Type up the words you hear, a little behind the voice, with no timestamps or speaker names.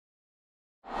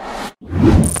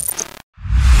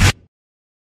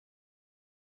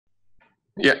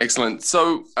Yeah, excellent.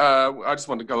 So I just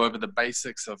want to go over the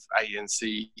basics of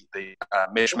ANC, the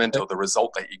measurement Okay. or the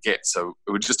result that you get. So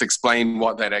it would just explain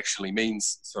what that actually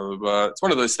means. So it's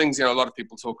one of those things, a lot of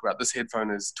people talk about this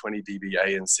headphone is 20 dB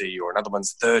ANC or another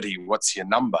one's 30. What's your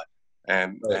number?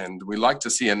 And Right. and we like to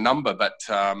see a number, but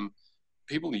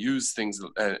people use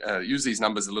these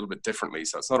numbers a little bit differently,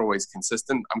 so it's not always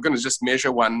consistent. I'm going to just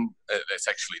measure one. That's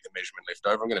actually the measurement left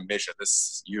over. I'm going to measure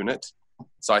this unit.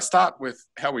 So I start with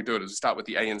how we do it is we start with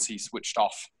the ANC switched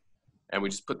off, and we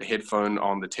just put the headphone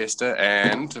on the tester.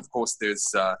 And of course,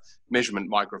 there's measurement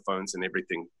microphones and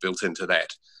everything built into that.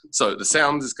 So the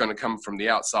sound is going to come from the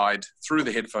outside through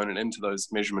the headphone and into those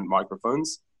measurement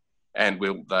microphones, and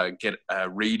we'll get a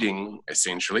reading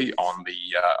essentially on the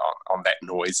on that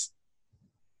noise.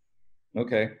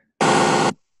 Okay.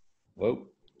 Whoa.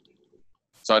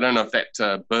 So I don't know if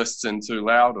that bursts in too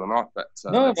loud or not, but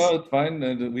No, that's no, it's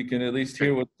fine. We can at least okay.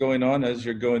 hear what's going on as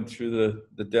you're going through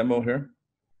the demo here.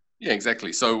 Yeah,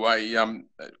 exactly. So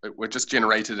we just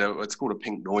generated it's called a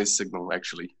pink noise signal.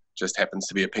 Actually, just happens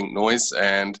to be a pink noise,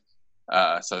 and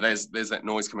so there's that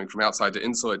noise coming from outside to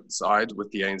inside with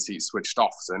the ANC switched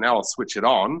off. So now I'll switch it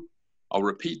on. I'll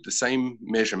repeat the same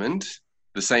measurement,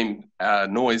 the same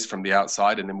noise from the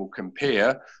outside, and then we'll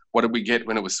compare what did we get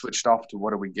when it was switched off to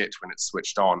what do we get when it's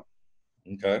switched on.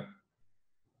 Okay.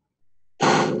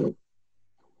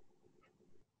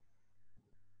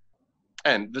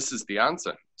 And this is the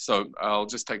answer. So I'll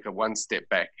just take a one step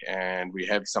back, and we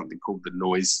have something called the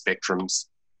noise spectrums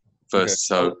Okay. first.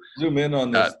 So So let's zoom in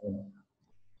on uh, this thing.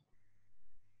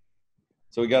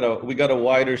 So we got a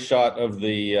wider shot of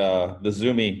the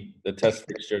ZUMI, the test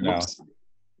fixture now. whoops,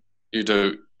 you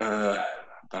do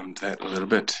bump that a little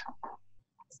bit.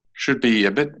 Should be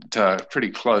a bit pretty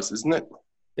close, isn't it?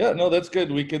 Yeah, no, that's good.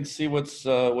 We can see what's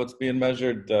being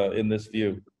measured in this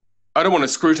view. I don't want to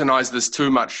scrutinize this too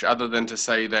much, other than to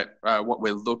say that what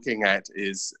we're looking at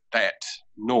is that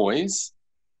noise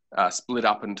split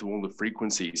up into all the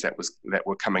frequencies that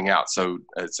were coming out. So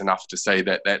it's enough to say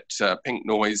that pink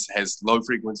noise has low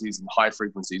frequencies and high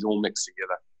frequencies all mixed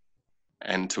together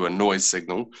and to a noise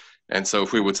signal. And so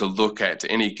if we were to look at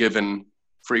any given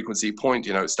frequency point,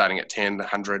 starting at 10,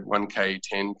 100, 1K,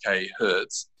 10K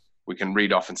hertz, we can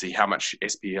read off and see how much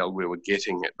SPL we were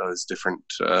getting at those different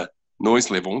noise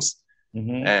levels.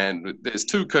 Mm-hmm. And there's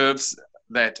two curves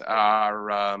that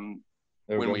are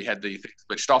There we when go. we had the thing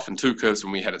switched off, and two curves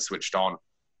when we had it switched on.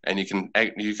 And you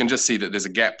can just see that there's a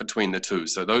gap between the two.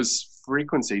 So those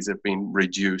frequencies have been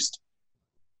reduced.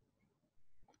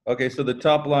 Okay, so the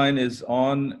top line is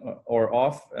on or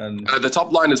off, and The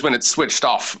top line is when it's switched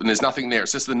off and there's nothing there.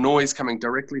 It's just the noise coming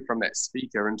directly from that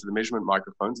speaker into the measurement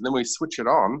microphones. And then we switch it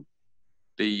on,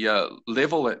 the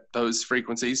level at those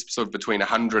frequencies, sort of between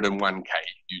 100 and 1K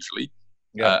usually,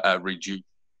 yeah. reduced.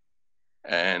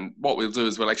 And what we'll do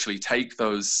is we'll actually take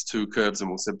those two curves and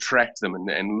we'll subtract them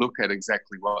and look at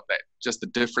exactly just the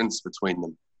difference between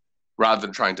them, rather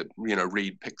than trying to,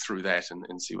 pick through that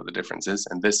and see what the difference is.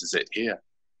 And this is it here.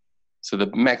 So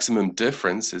the maximum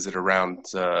difference is at around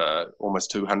almost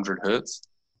 200 hertz.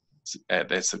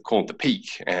 That's called the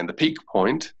peak. And the peak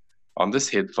point on this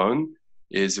headphone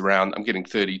is around, I'm getting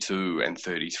 32 and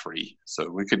 33. So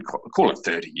we could call it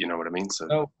 30, you know what I mean? So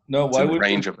No. it's in the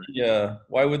range of it.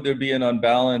 Why would there be an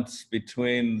unbalance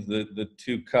between the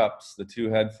two cups, the two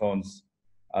headphones?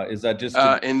 Is that just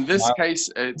In this case,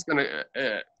 it's going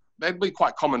to, that'd be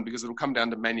quite common because it'll come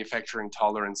down to manufacturing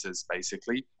tolerances,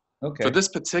 basically. For okay? this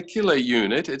particular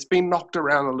unit, it's been knocked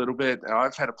around a little bit.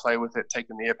 I've had to play with it,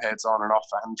 taken the earpads on and off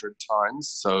 100 times.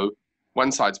 So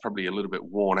one side's probably a little bit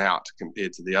worn out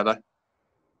compared to the other.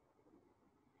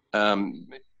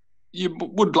 You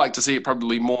would like to see it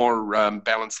probably more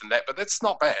balanced than that, but that's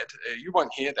not bad. You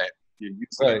won't hear that. You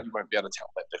Right, won't be able to tell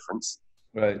that difference.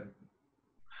 right.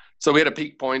 So we had a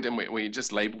peak point, and we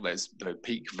just labeled as the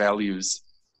peak values,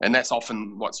 and that's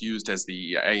often what's used as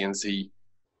the ANC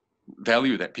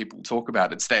value that people talk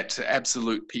about. It's that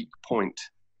absolute peak point.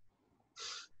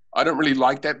 I don't really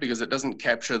like that because it doesn't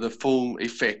capture the full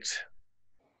effect.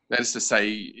 That is to say,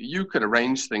 you could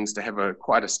arrange things to have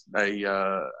quite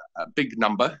a big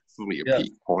number for your Yeah.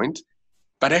 peak point,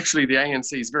 but actually the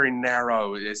ANC is very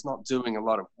narrow. It's not doing a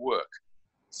lot of work.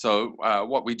 So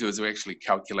what we do is we actually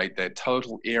calculate the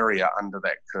total area under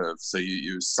that curve. So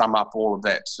you sum up all of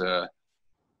that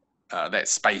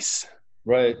space,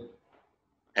 Right.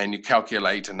 and you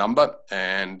calculate a number,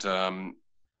 and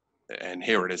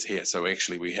here it is here. So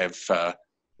actually we have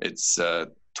it's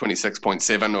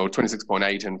 26.7 or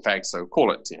 26.8 in fact. So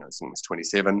call it, it's almost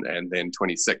 27, and then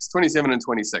 26, 27 and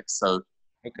 26. So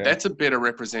Okay. that's a better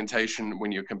representation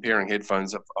when you're comparing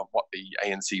headphones of what the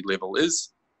ANC level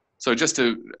is. So just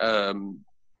to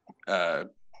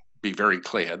be very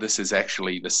clear, this is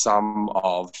actually the sum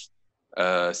of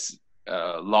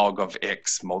log of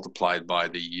x multiplied by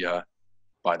the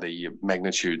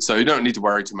magnitude. So you don't need to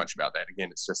worry too much about that. Again,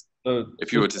 it's just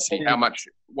if you were to see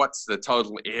what's the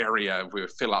total area if we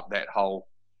fill up that hole.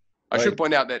 I should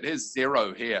point out that there's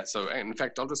 0 here. So in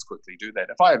fact, I'll just quickly do that.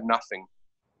 If I have nothing,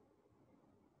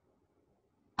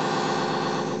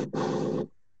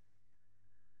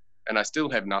 and I still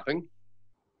have nothing,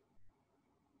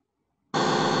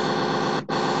 I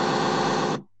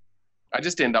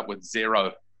just end up with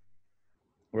 0.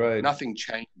 Right. Nothing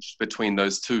changed between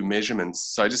those two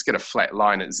measurements. So I just get a flat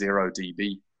line at 0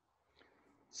 dB.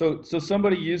 So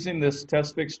somebody using this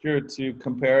test fixture to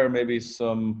compare maybe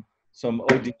some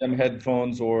ODM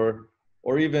headphones or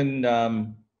even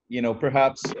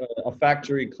perhaps a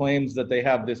factory claims that they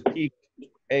have this peak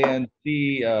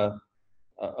ANC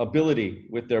ability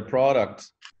with their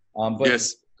product, but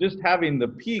yes, just having the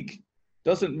peak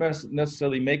doesn't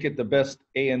necessarily make it the best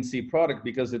ANC product,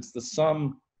 because it's the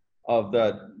sum of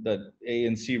that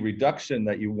ANC reduction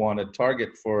that you want to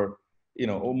target for,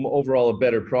 overall a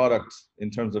better product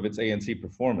in terms of its ANC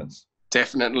performance.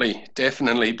 Definitely.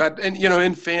 But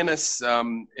in fairness,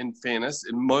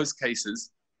 in most cases,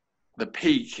 the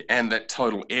peak and that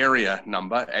total area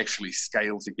number actually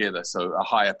scale together. So a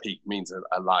higher peak means a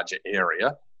larger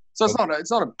area. So it's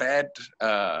not a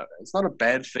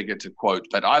bad figure to quote,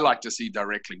 but I like to see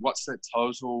directly what's the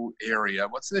total area,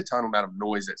 what's the total amount of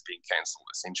noise that's being cancelled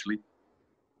essentially.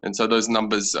 And so those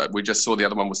numbers, we just saw the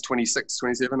other one was 26,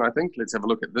 27, I think. Let's have a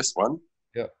look at this one.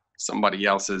 Yeah. Somebody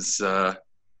else's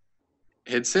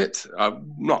headset.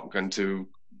 We're not going to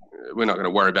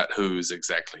worry about whose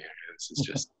exactly. This is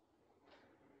just.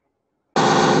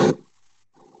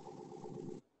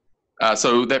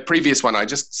 So that previous one, I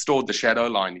just stored the shadow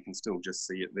line. You can still just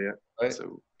see it there. Right.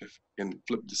 So if you can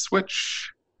flip the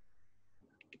switch.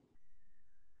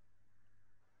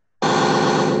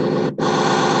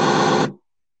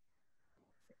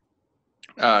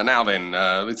 Now then,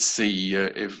 let's see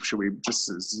should we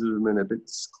just zoom in a bit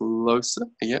closer?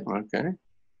 Yeah, okay.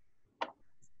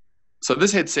 So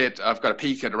this headset, I've got a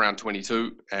peak at around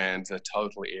 22 and a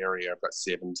total area, I've got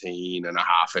 17 and a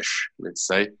half-ish, let's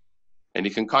say. And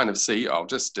you can kind of see, I'll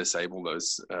just disable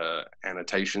those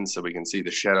annotations so we can see the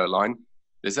shadow line.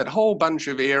 There's that whole bunch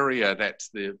of area that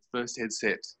the first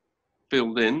headset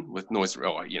filled in with noise,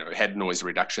 or had noise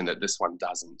reduction that this one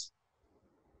doesn't.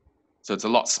 So it's a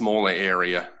lot smaller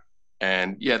area.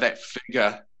 And yeah, that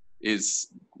figure is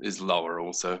lower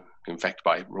also, in fact,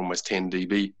 by almost 10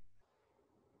 dB.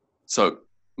 So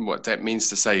what that means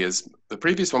to say is the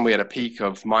previous one, we had a peak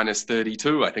of minus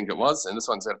 32, I think it was, and this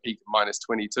one's at a peak of minus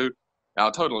 22. Our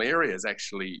total area is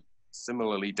actually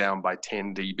similarly down by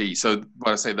 10 dB. So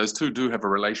what I say, those two do have a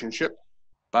relationship,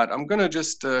 but I'm going to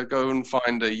just go and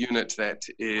find a unit that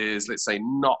is, let's say,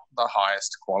 not the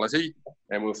highest quality,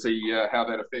 and we'll see how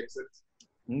that affects it.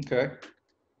 Okay.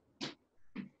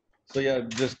 So yeah,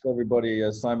 just everybody,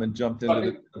 Simon jumped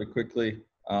into this quickly.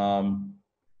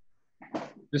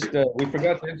 We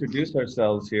forgot to introduce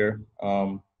ourselves here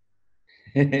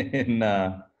in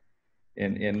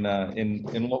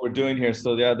what we're doing here.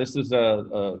 So yeah, this is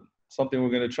something we're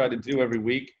going to try to do every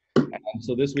week. And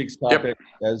so this week's topic,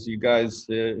 as you guys,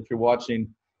 if you're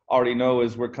watching, already know,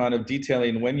 is we're kind of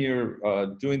detailing when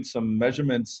you're doing some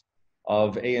measurements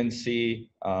of ANC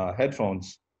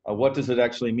headphones. What does it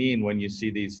actually mean when you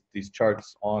see these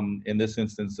charts on, in this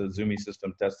instance, a ZUMI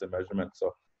system tested measurement?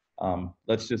 So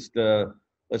let's just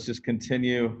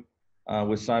continue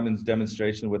with Simon's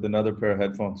demonstration with another pair of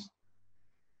headphones.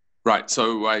 Right.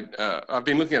 So I've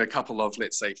been looking at a couple of,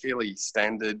 let's say, fairly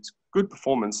standard, good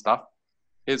performance stuff.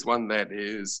 Here's one that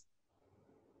is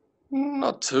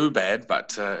not too bad,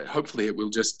 but hopefully it will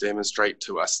just demonstrate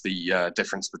to us the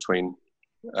difference between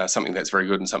something that's very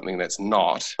good and something that's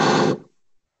not.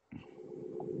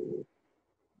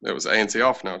 There was ANC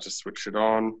off. Now I'll just switch it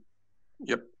on.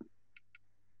 Yep.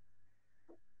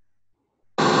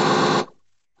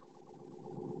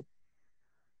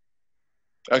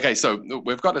 Okay, so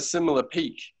we've got a similar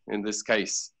peak in this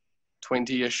case,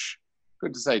 20-ish,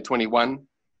 good to say 21,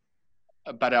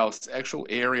 but our actual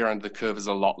area under the curve is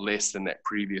a lot less than that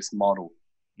previous model.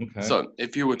 Okay. So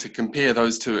if you were to compare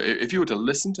those two, if you were to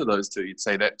listen to those two, you'd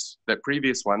say that that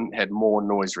previous one had more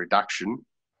noise reduction.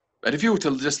 But if you were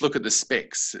to just look at the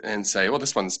specs and say, well,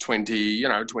 this one's 20,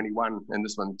 21, and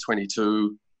this one's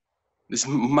 22, there's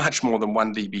much more than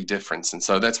 1 dB difference. And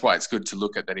so that's why it's good to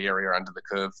look at that area under the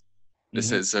curve.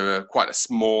 This is quite a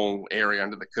small area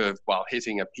under the curve while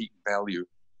hitting a peak value.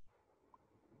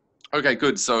 Okay,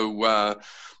 good. So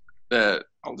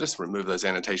I'll just remove those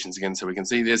annotations again so we can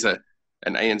see there's an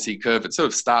ANC curve. It sort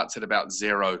of starts at about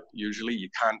 0. Usually you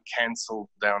can't cancel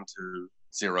down to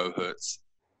 0 hertz.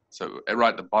 So right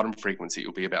at the bottom frequency, it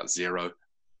will be about 0.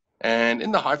 And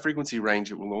in the high frequency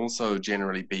range, it will also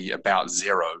generally be about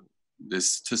 0.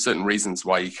 There's two certain reasons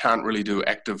why you can't really do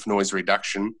active noise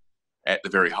reduction at the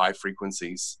very high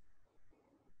frequencies,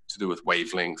 to do with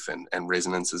wavelength and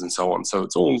resonances and so on. So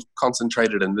it's all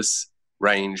concentrated in this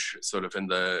range, sort of in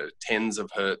the tens of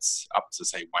hertz up to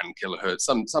say 1 kilohertz.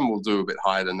 Some will do a bit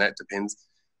higher than that, depends.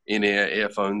 In-ear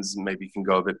earphones maybe can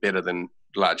go a bit better than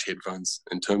large headphones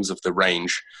in terms of the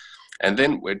range. And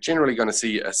then we're generally going to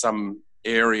see some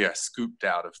area scooped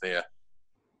out of there.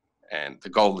 And the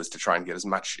goal is to try and get as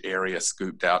much area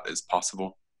scooped out as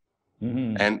possible.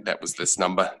 Mm-hmm. And that was this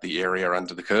number, the area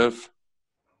under the curve.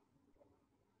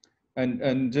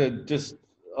 And just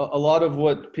a lot of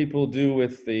what people do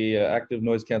with the active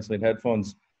noise canceling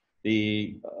headphones,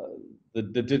 the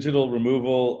digital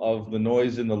removal of the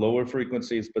noise in the lower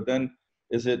frequencies, but then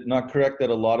is it not correct that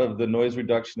a lot of the noise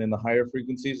reduction in the higher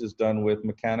frequencies is done with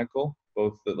mechanical,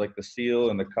 both like the seal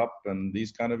and the cup and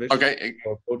these kind of issues? Okay.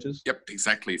 Approaches? Yep,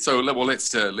 exactly. So well, let's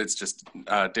just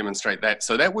demonstrate that.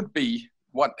 So that would be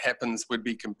what happens. Would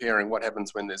be comparing what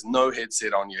happens when there's no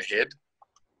headset on your head,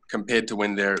 compared to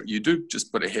when you do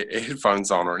just put a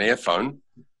headphones on or an earphone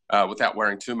without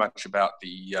worrying too much about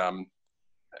the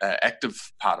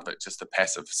active part of it, just the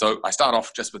passive. So I start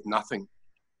off just with nothing.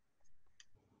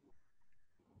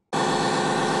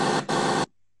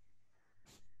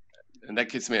 And that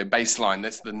gives me a baseline.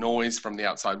 That's the noise from the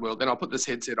outside world. Then I'll put this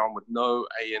headset on with no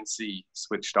ANC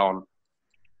switched on.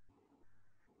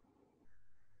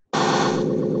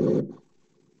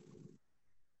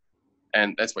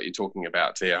 And that's what you're talking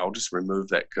about there. I'll just remove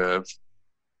that curve.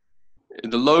 In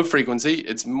the low frequency,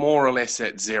 it's more or less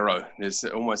at 0. There's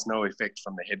almost no effect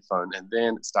from the headphone. And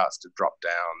then it starts to drop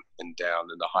down in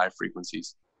the high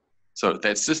frequencies. So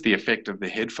that's just the effect of the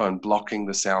headphone blocking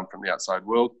the sound from the outside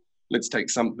world. Let's take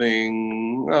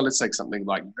something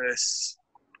like this.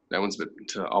 That one's a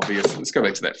bit obvious. Let's go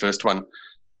back to that first one.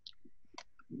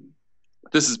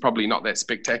 This is probably not that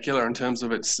spectacular in terms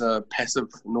of its passive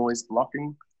noise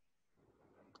blocking.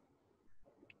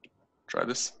 Try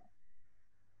this.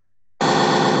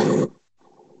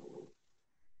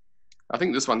 I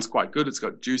think this one's quite good. It's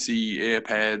got juicy air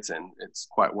pads and it's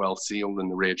quite well sealed in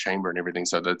the rear chamber and everything.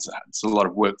 So it's a lot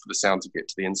of work for the sound to get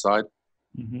to the inside.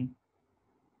 Mm-hmm.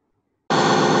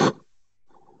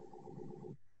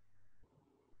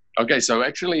 Okay, so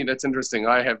actually that's interesting.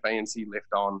 I have ANC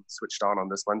switched on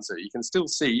this one. So you can still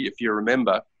see, if you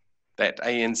remember, that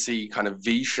ANC kind of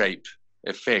V-shape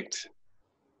effect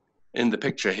in the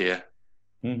picture here.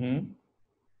 Mm-hmm.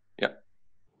 Yeah.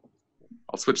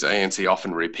 I'll switch the ANC off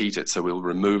and repeat it. So we'll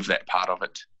remove that part of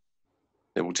it.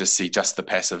 Then we'll just see just the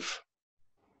passive.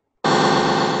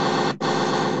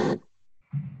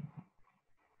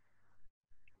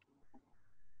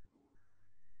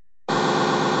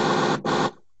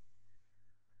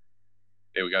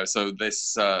 There we go. So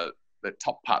this, the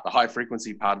top part, the high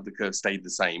frequency part of the curve stayed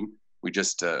the same. We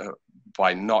just,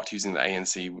 by not using the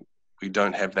ANC, we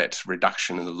don't have that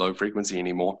reduction in the low frequency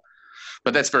anymore.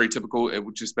 But that's very typical. It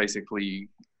would just basically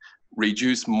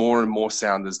reduce more and more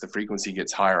sound as the frequency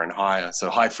gets higher and higher. So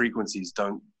high frequencies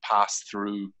don't pass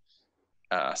through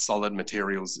solid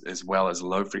materials as well as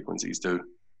low frequencies do.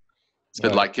 It's a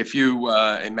bit like if you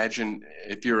imagine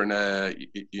if you're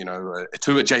in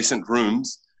two adjacent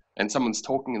rooms and someone's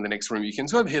talking in the next room, you can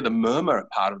sort of hear the murmur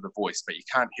part of the voice, but you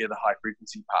can't hear the high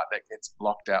frequency part. That gets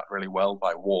blocked out really well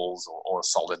by walls or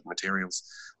solid materials.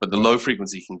 But the low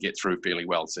frequency can get through fairly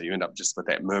well. So you end up just with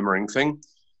that murmuring thing.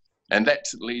 And that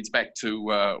leads back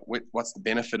to what's the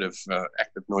benefit of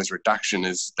active noise reduction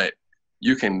is that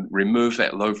you can remove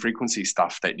that low frequency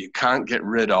stuff that you can't get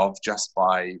rid of just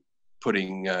by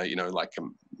putting, like a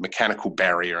mechanical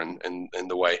barrier in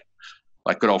the way.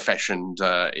 Like good old-fashioned,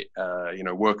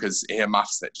 workers' ear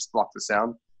muffs that just block the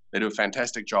sound. They do a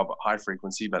fantastic job at high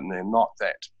frequency, but they're not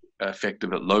that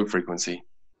effective at low frequency.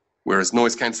 Whereas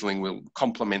noise cancelling will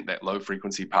complement that low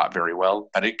frequency part very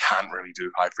well, but it can't really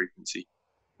do high frequency.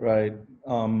 Right.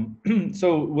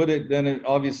 So it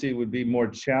obviously would be more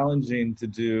challenging to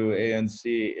do ANC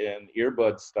in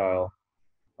earbud style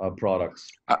products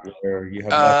where you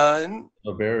have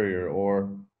a barrier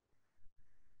or...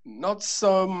 Not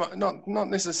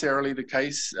necessarily the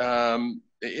case. The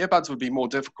earbuds would be more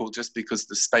difficult just because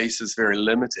the space is very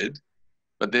limited,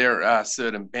 but there are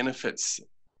certain benefits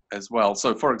as well.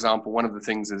 So for example, one of the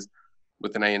things is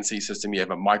with an ANC system, you have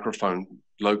a microphone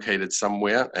located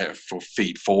somewhere for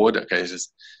feed forward. Okay,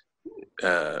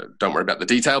 don't worry about the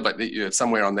detail, but you have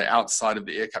somewhere on the outside of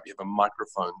the air cup, you have a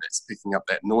microphone that's picking up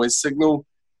that noise signal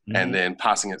and then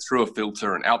passing it through a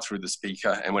filter and out through the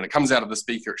speaker. And when it comes out of the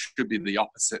speaker, it should be the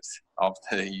opposite of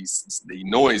the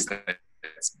noise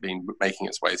that's been making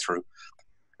its way through.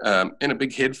 In a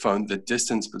big headphone, the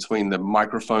distance between the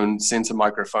microphone, sensor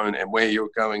microphone, and where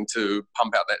you're going to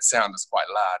pump out that sound is quite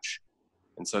large.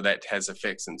 And so that has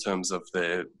effects in terms of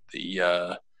the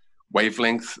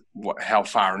wavelength, how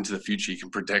far into the future you can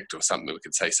predict, or something. We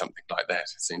could say something like that,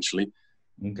 essentially.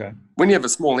 Okay. When you have a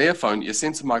small earphone, your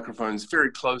sensor microphone is very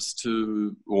close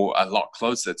to, or a lot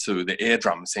closer to, the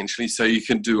eardrum, essentially. So you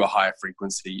can do a higher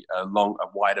frequency, a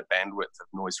wider bandwidth of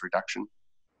noise reduction.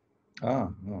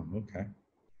 Oh, okay.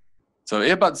 So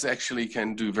earbuds actually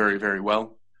can do very, very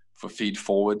well for feed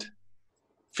forward.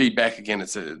 Feedback, again,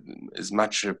 it's as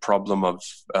much a problem of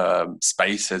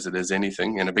space as it is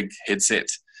anything. In a big headset,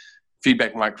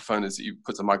 feedback microphone is you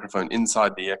put the microphone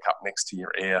inside the ear cup next to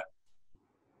your ear.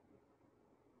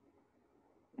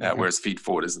 Okay. Whereas feed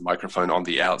forward is the microphone on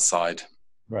the outside.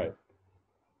 Right.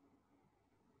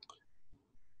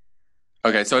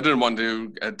 Okay, so I didn't want to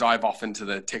dive off into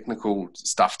the technical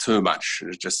stuff too much.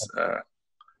 It's just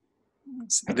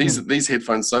these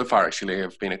headphones so far actually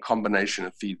have been a combination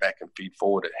of feedback and feed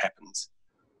forward. It happens.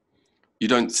 You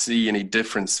don't see any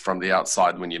difference from the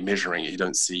outside when you're measuring it. You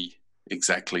don't see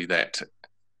exactly that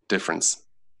difference.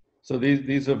 So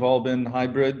these have all been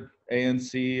hybrid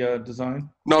ANC design?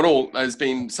 Not all. There's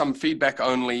been some feedback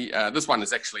only. This one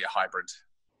is actually a hybrid.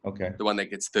 Okay. The one that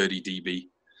gets 30 dB.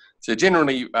 So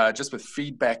generally, just with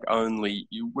feedback only,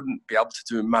 you wouldn't be able to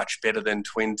do much better than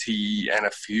 20 and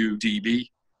a few dB.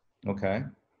 Okay.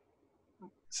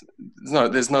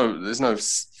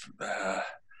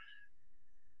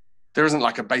 There isn't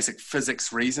like a basic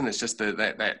physics reason. It's just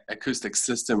that acoustic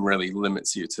system really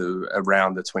limits you to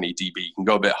around the 20 dB. You can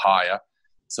go a bit higher.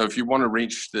 So if you want to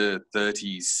reach the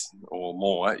 30s or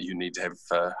more, you need to have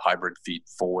hybrid feed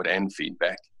forward and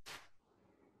feedback.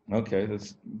 Okay,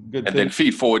 that's good. And then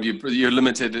feed forward, you're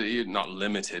limited. You're not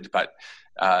limited, but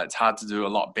it's hard to do a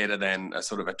lot better than a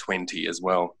sort of a 20 as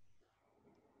well.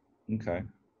 Okay.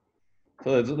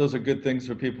 So those are good things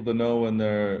for people to know when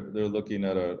they're looking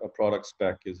at a product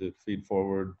spec. Is it feed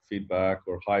forward, feedback,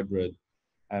 or hybrid?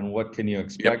 And what can you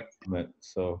expect from it?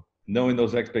 So knowing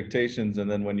those expectations,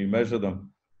 and then when you measure them,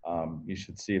 you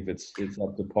should see if it's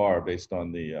up to par based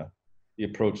on the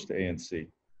approach to ANC.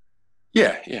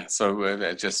 Yeah. So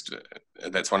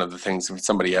that's one of the things. If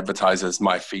somebody advertises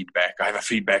my feedback, I have a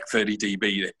feedback 30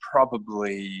 dB.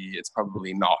 It's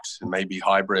probably not. It may be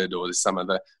hybrid or there's some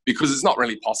other, because it's not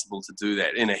really possible to do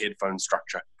that in a headphone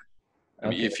structure. I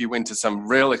mean, if you went to some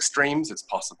real extremes, it's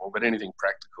possible, but anything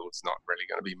practical, it's not really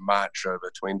going to be much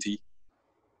over 20.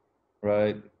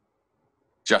 Right.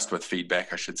 Just with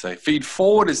feedback, I should say. Feed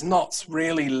forward is not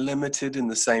really limited in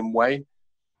the same way.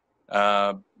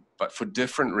 But for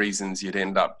different reasons, you'd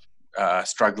end up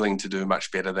struggling to do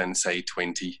much better than, say,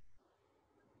 20.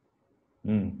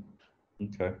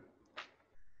 Okay.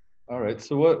 All right.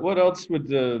 So what else would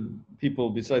the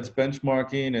people, besides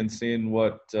benchmarking and seeing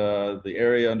what the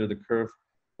area under the curve,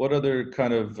 what other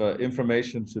kind of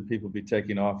information should people be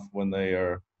taking off when they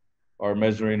are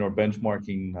measuring or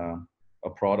benchmarking a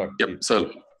product? Yep.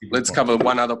 So let's cover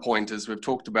one other point. As we've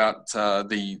talked about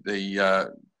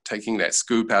the taking that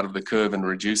scoop out of the curve and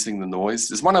reducing the noise.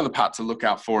 There's one other part to look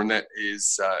out for, and that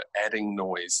is adding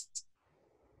noise.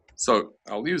 So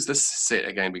I'll use this set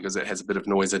again because it has a bit of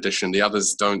noise addition. The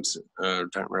others don't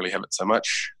really have it so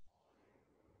much.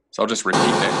 So I'll just repeat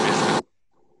that measurement.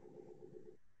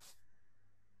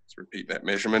 Let's repeat that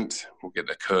measurement. We'll get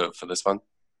the curve for this one.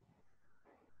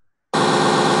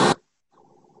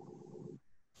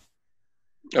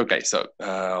 Okay, so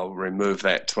I'll remove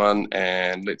that one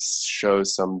and let's show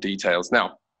some details.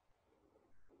 Now,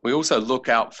 we also look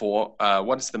out for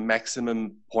what is the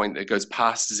maximum point that goes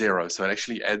past 0. So it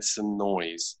actually adds some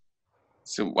noise.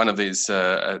 So one of these,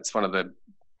 it's one of the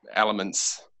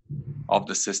elements of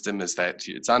the system is that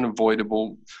it's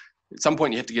unavoidable. At some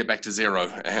point you have to get back to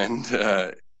 0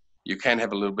 and you can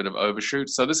have a little bit of overshoot.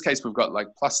 So in this case, we've got like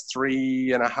plus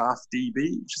 3.5 dB,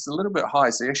 which is a little bit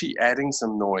high. So you're actually adding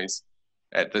some noise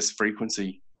at this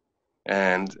frequency,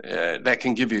 and that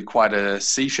can give you quite a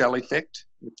seashell effect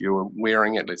if you're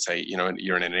wearing it. Let's say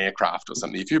you're in an aircraft or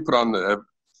something. If you put on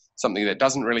something that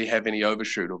doesn't really have any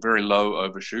overshoot or very low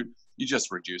overshoot, you just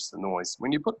reduce the noise.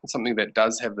 When you put something that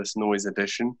does have this noise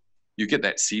addition, you get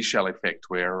that seashell effect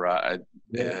where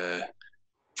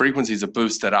frequencies are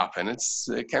boosted up, and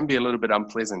it can be a little bit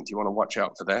unpleasant. You want to watch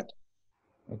out for that.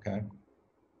 Okay.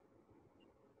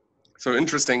 So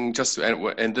interesting, just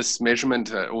and this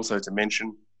measurement also to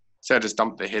mention, So I just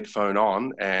dumped the headphone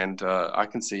on, and I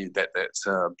can see that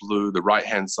blue, the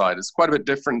right-hand side, is quite a bit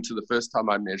different to the first time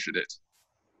I measured it.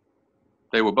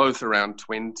 They were both around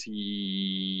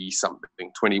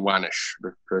 20-something, 21-ish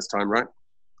the first time, right?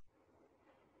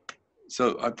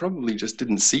 So I probably just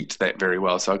didn't seat that very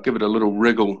well. So I'll give it a little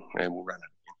wriggle, and we'll run it.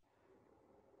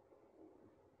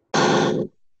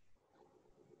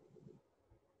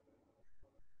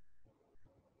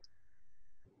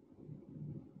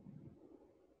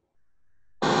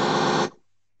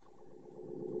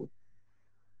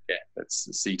 Yeah, that's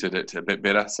seated it a bit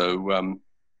better. So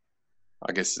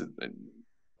I guess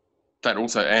that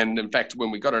also, and in fact, when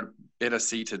we got it better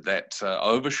seated, that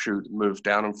overshoot moved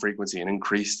down in frequency and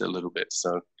increased a little bit.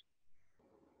 So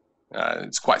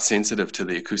it's quite sensitive to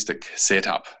the acoustic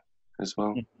setup as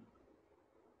well.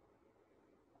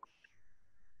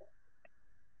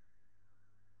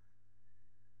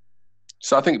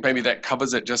 So I think maybe that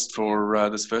covers it just for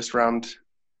this first round.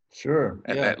 Sure.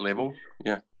 At that level,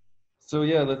 yeah. So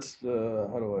yeah, let's.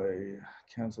 How do I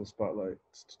cancel spotlight?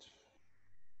 Let's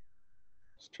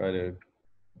try to.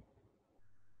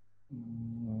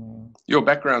 Your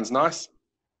background's nice.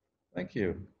 Thank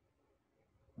you.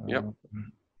 Yep.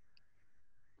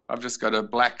 I've just got a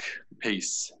black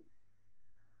piece.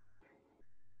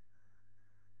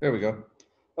 There we go.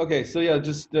 Okay, so yeah,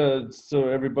 just so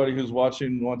everybody who's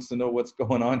watching wants to know what's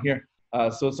going on here.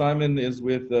 So Simon is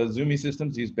with ZUMI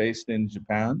Systems. He's based in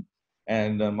Japan.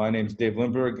 And my name's Dave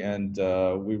Lindberg, and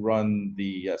we run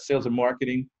the sales and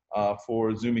marketing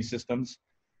for ZUMI Systems.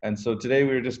 And so today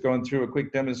we were just going through a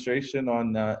quick demonstration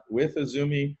on with a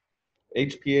ZUMI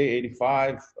HPA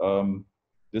 85.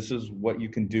 This is what you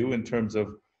can do in terms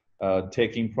of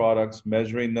taking products,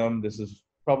 measuring them. This is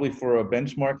probably for a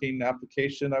benchmarking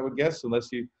application, I would guess,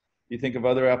 unless you think of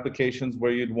other applications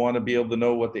where you'd want to be able to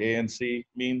know what the ANC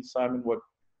means, Simon. What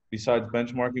besides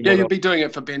benchmarking? Yeah, you'd be doing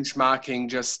it for benchmarking,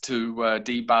 just to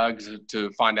debug, to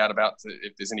find out about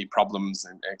if there's any problems,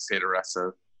 and etc.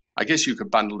 So I guess you could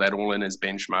bundle that all in as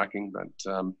benchmarking, but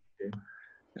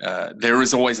there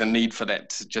is always a need for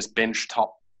that just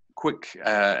benchtop quick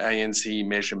ANC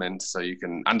measurement, so you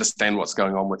can understand what's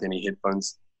going on with any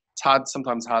headphones. It's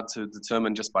sometimes hard to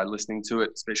determine just by listening to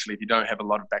it, especially if you don't have a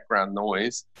lot of background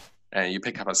noise and you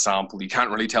pick up a sample. You can't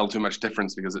really tell too much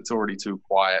difference because it's already too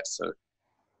quiet. So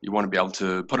you want to be able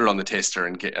to put it on the tester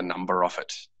and get a number off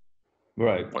it.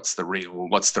 Right. What's the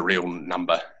real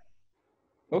number?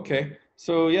 Okay.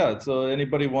 So yeah, so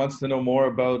anybody wants to know more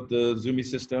about the ZUMI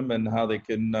system and how they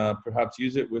can perhaps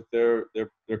use it with their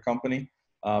company,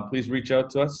 please reach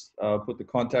out to us. Put the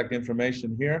contact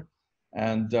information here.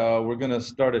 And we're going to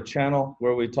start a channel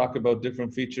where we talk about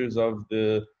different features of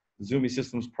the ZUMI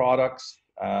Systems products,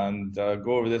 and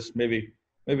go over this maybe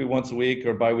once a week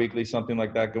or bi-weekly, something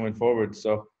like that going forward.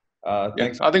 So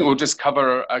thanks. I think we'll just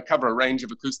cover a range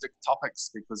of acoustic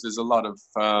topics, because there's a lot of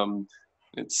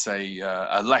let's say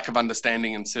a lack of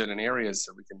understanding in certain areas,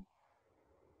 so we can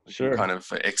kind of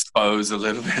expose a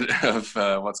little bit of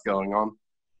what's going on.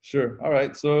 Sure. All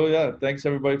right. So yeah, thanks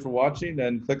everybody for watching,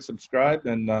 and click subscribe,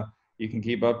 and you can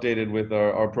keep updated with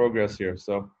our progress here.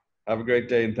 So have a great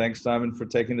day, and thanks, Simon, for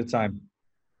taking the time.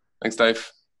 Thanks,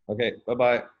 Dave. Okay.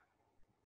 Bye-bye.